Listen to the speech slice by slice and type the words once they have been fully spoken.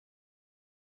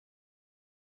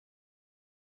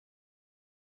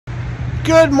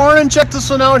Good morning, check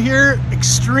this one out here.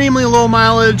 Extremely low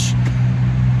mileage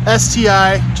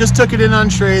STI. Just took it in on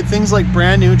trade. Things like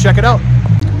brand new, check it out.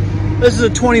 This is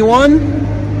a 21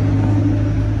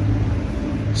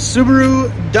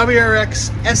 Subaru WRX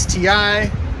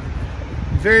STI.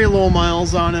 Very low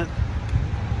miles on it.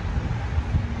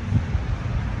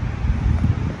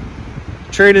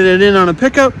 Traded it in on a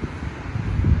pickup.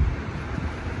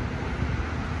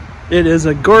 It is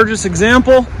a gorgeous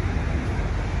example.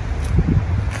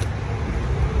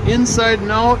 Inside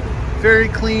and out, very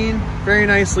clean, very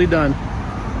nicely done.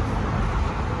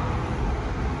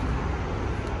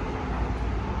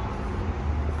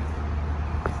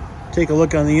 Take a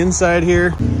look on the inside here.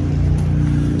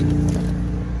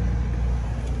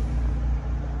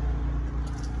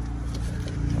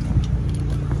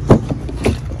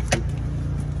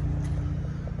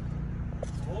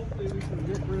 Hopefully we can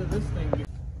get rid of this thing.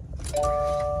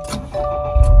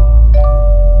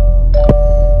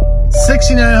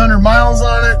 6,900 miles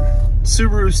on it.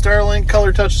 Subaru Starlink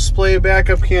color touch display,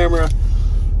 backup camera,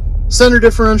 center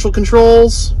differential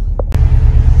controls.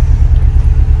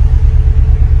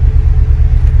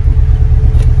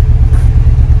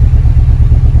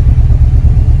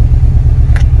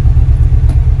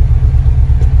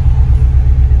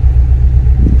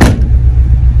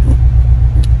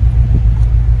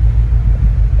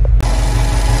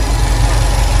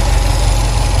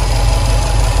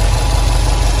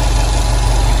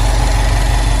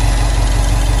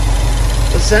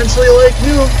 Essentially like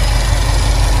new.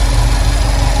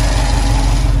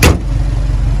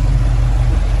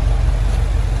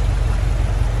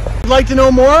 If you'd like to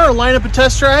know more or line up a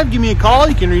test drive, give me a call.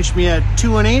 You can reach me at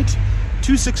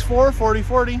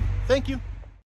 218-264-4040. Thank you.